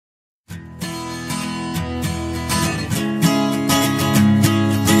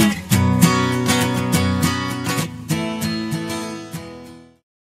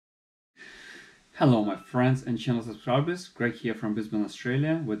Hello my friends and channel subscribers, Greg here from Brisbane,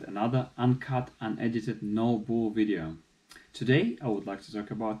 Australia with another uncut, unedited, no bull video. Today I would like to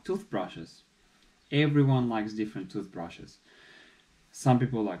talk about toothbrushes. Everyone likes different toothbrushes. Some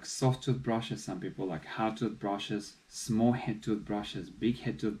people like soft toothbrushes, some people like hard toothbrushes, small head toothbrushes, big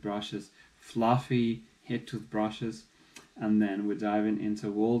head toothbrushes, fluffy head toothbrushes, and then we're diving into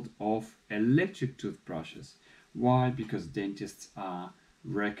the world of electric toothbrushes. Why? Because dentists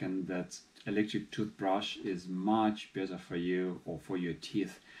reckon that electric toothbrush is much better for you or for your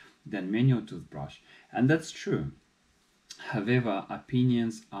teeth than manual toothbrush, and that's true. However,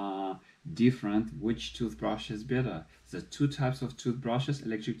 opinions are different which toothbrush is better. There are two types of toothbrushes,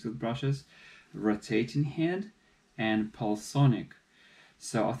 electric toothbrushes: rotating head and pulsonic.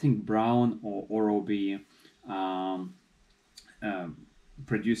 So I think Brown or Oral-B um,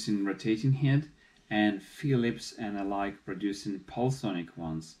 producing rotating head, and Philips and alike producing pulsonic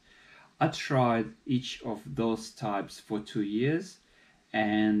ones. I tried each of those types for 2 years,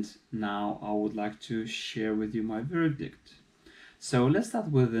 and now I would like to share with you my verdict. So let's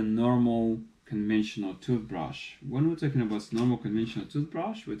start with the normal conventional toothbrush. When we're talking about normal conventional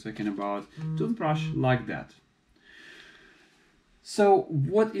toothbrush, we're talking about toothbrush like that. So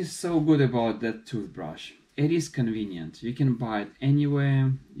what is so good about that toothbrush? It is convenient. You can buy it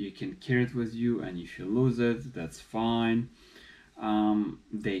anywhere, you can carry it with you, and if you lose it, that's fine.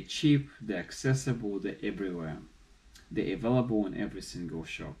 They're cheap, they're accessible, they're everywhere. They're available in every single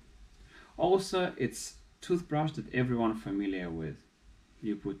shop. Also, it's toothbrush that everyone familiar with.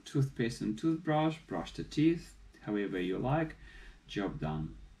 You put toothpaste in toothbrush, brush the teeth, however you like, job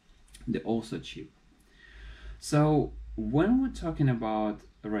done. They're also cheap. So when we're talking about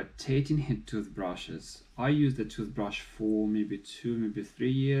rotating head toothbrushes, I use the toothbrush for maybe 2, maybe 3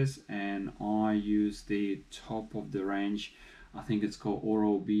 years, and I use the top of the range. I think it's called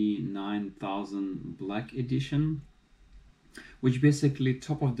Oral-B 9000 Black Edition, which basically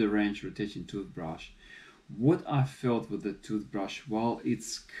top of the range rotating toothbrush. What I felt with the toothbrush, while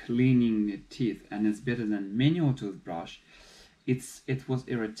it's cleaning the teeth and it's better than manual toothbrush, it was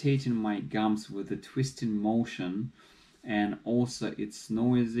irritating my gums with the twisting motion, and also it's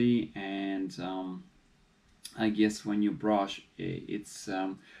noisy, and I guess when you brush it's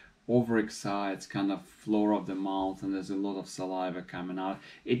overexcites kind of floor of the mouth, and there's a lot of saliva coming out.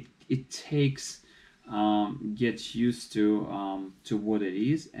 It takes get used to what it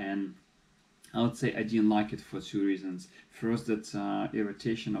is, and I would say I didn't like it for 2 reasons. First, that's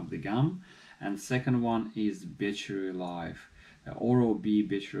irritation of the gum, and second one is battery life. Oral-B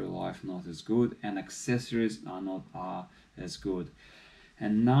battery life not as good, and accessories are not as good.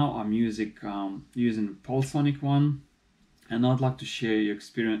 And now I'm using pulsonic one, and I'd like to share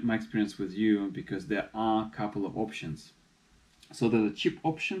my experience with you, because there are a couple of options. So there's a cheap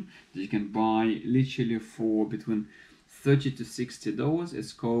option that you can buy literally for between $30 to $60.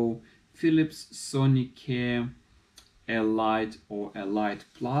 It's called Philips Sonicare Elite or Elite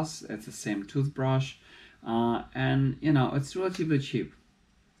Plus. It's the same toothbrush, and you know, it's relatively cheap.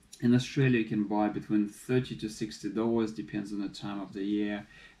 In Australia you can buy between $30 to $60, depends on the time of the year,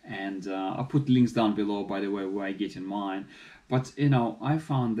 and I'll put links down below, by the way, where I get in mine. But you know, I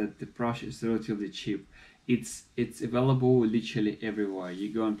found that the brush is relatively cheap. It's available literally everywhere.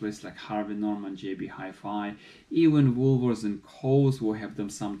 You go in places like Harvey Norman, JB Hi-Fi, even Woolworths and Coles will have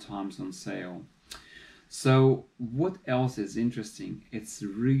them sometimes on sale. So what else is interesting? It's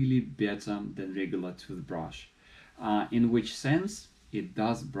really better than regular toothbrush. In which sense? It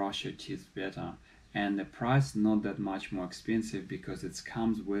does brush your teeth better, and the price not that much more expensive, because it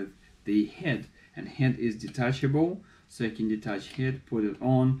comes with the head, and head is detachable, so you can detach head, put it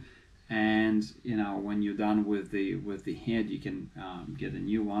on, and you know, when you're done with the head, you can get a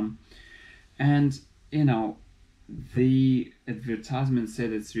new one. And you know, the advertisement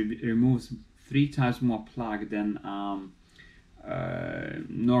said it removes 3 times more plaque than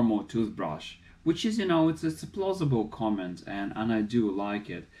normal toothbrush, which is, you know, it's a plausible comment, and I do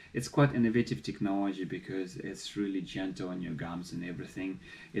like it. It's quite innovative technology, because it's really gentle on your gums and everything.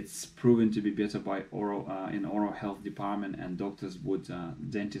 It's proven to be better by in oral health department, and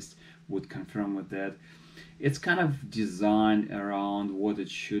dentists would confirm with that. It's kind of designed around what it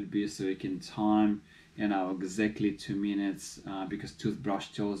should be, so you can time, you know, exactly 2 minutes, because toothbrush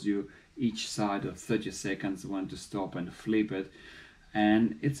tells you each side of 30 seconds when to stop and flip it.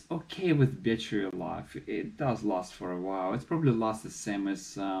 And it's okay with battery life. It does last for a while. It's probably lasts the same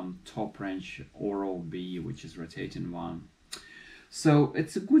as top range Oral-B, which is rotating one. So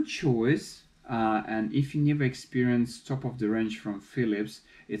it's a good choice. and if you never experienced top of the range from Philips,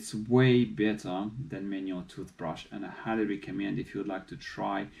 it's way better than manual toothbrush, and I highly recommend if you'd like to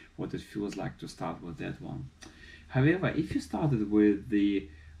try what it feels like to start with that one. However, if you started with the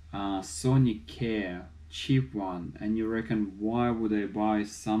Sonicare cheap one and you reckon why would I buy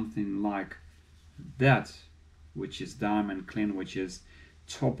something like that, which is DiamondClean, which is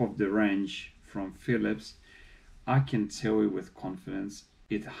top of the range from Philips, I can tell you with confidence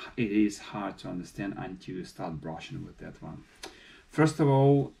it is hard to understand until you start brushing with that one. First of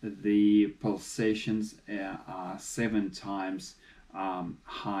all, the pulsations are 7 times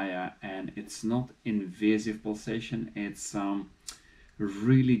higher, and it's not invasive pulsation, it's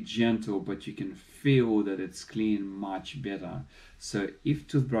really gentle, but you can feel that it's clean much better. So if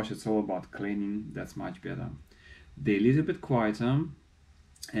toothbrush is all about cleaning, that's much better. They're a little bit quieter,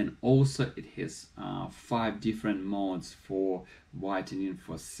 and also it has 5 different modes for whitening,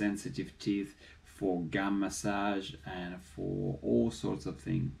 for sensitive teeth, for gum massage, and for all sorts of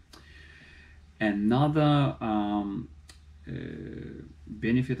things. Another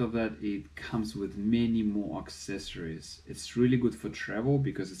benefit of that, it comes with many more accessories. It's really good for travel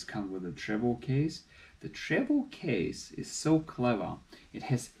because it's come with a travel case. The travel case is so clever. It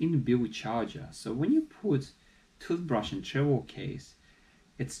has inbuilt charger. So when you put toothbrush in travel case,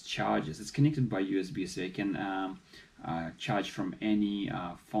 it's charges. It's connected by USB, so you can charge from any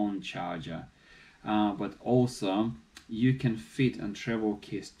phone charger. But also you can fit on travel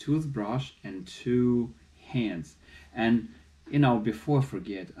case toothbrush and 2 hands. And you know, before I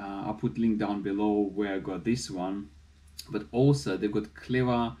forget, I'll put link down below where I got this one. But also they've got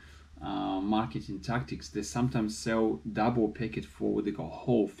clever marketing tactics. They sometimes sell double packet for what they call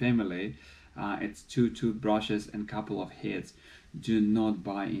whole family. It's 2 toothbrushes and couple of heads. Do not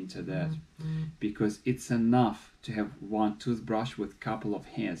buy into that, because it's enough to have 1 toothbrush with couple of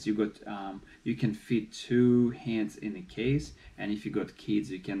hands. You got you can fit 2 hands in a case, and if you got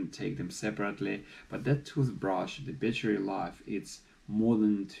kids you can take them separately. But that toothbrush, the battery life, it's more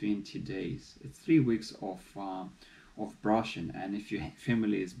than 20 days. It's 3 weeks of brushing, and if your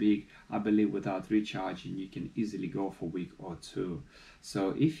family is big, I believe without recharging you can easily go for a week or 2.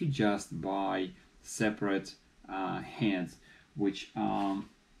 So if you just buy separate hands, which I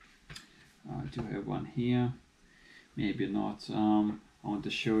do have one here, maybe not, I want to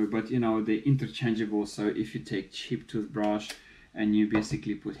show you, but you know, they're interchangeable. So if you take cheap toothbrush and you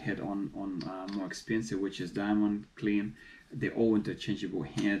basically put head on more expensive, which is DiamondClean, they're all interchangeable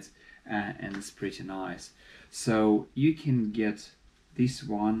heads, and it's pretty nice. So you can get this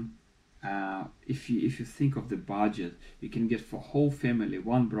one, if you think of the budget, you can get for whole family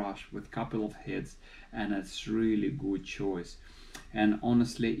 1 brush with couple of heads, and it's really good choice. And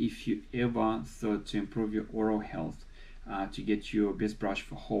honestly, if you ever thought to improve your oral health, to get your best brush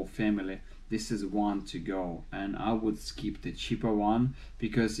for whole family, this is one to go. And I would skip the cheaper one,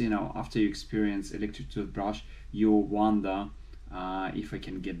 because you know, after you experience electric toothbrush, you'll wonder if I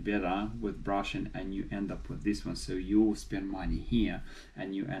can get better with brushing, and you end up with this one. So you spend money here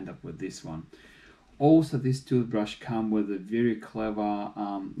and you end up with this one. Also, this toothbrush comes with a very clever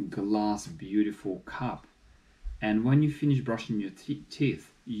glass beautiful cup, and when you finish brushing your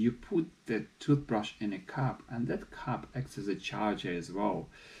teeth, you put the toothbrush in a cup, and that cup acts as a charger as well.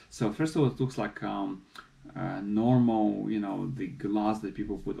 So first of all, it looks like normal, you know, the glass that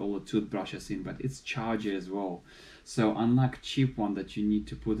people put all the toothbrushes in, but it's charger as well. So unlike cheap one that you need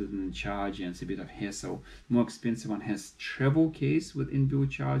to put it in the charger and it's a bit of hassle, more expensive one has travel case with inbuilt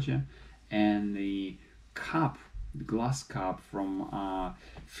charger, and the cup, the glass cup from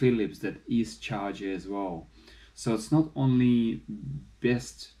Philips, that is charger as well. So it's not only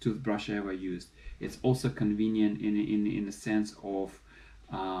best toothbrush I ever used, it's also convenient in the sense of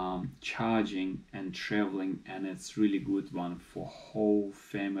charging and traveling, and it's really good one for whole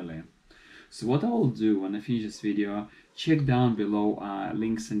family. So what I will do when I finish this video, check down below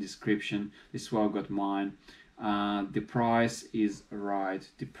links in description. This is where I got mine. The price is right,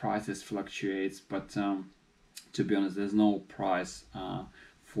 the prices fluctuates, but to be honest, there's no price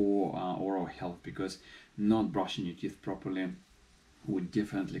for oral health, because not brushing your teeth properly would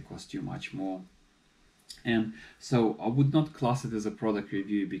definitely cost you much more. And so I would not class it as a product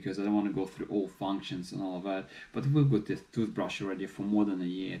review, because I don't want to go through all functions and all of that. But we've got this toothbrush already for more than a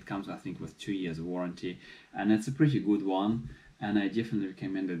year. It comes, I think, with 2 years warranty, and it's a pretty good one. And I definitely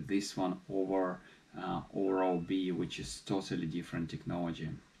recommended this one over Oral-B, which is totally different technology.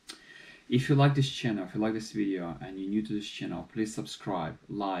 If you like this channel, if you like this video and you're new to this channel, please subscribe,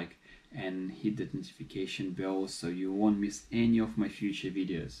 like, and hit that notification bell so you won't miss any of my future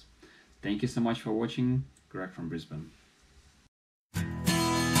videos. Thank you so much for watching. Greg from Brisbane.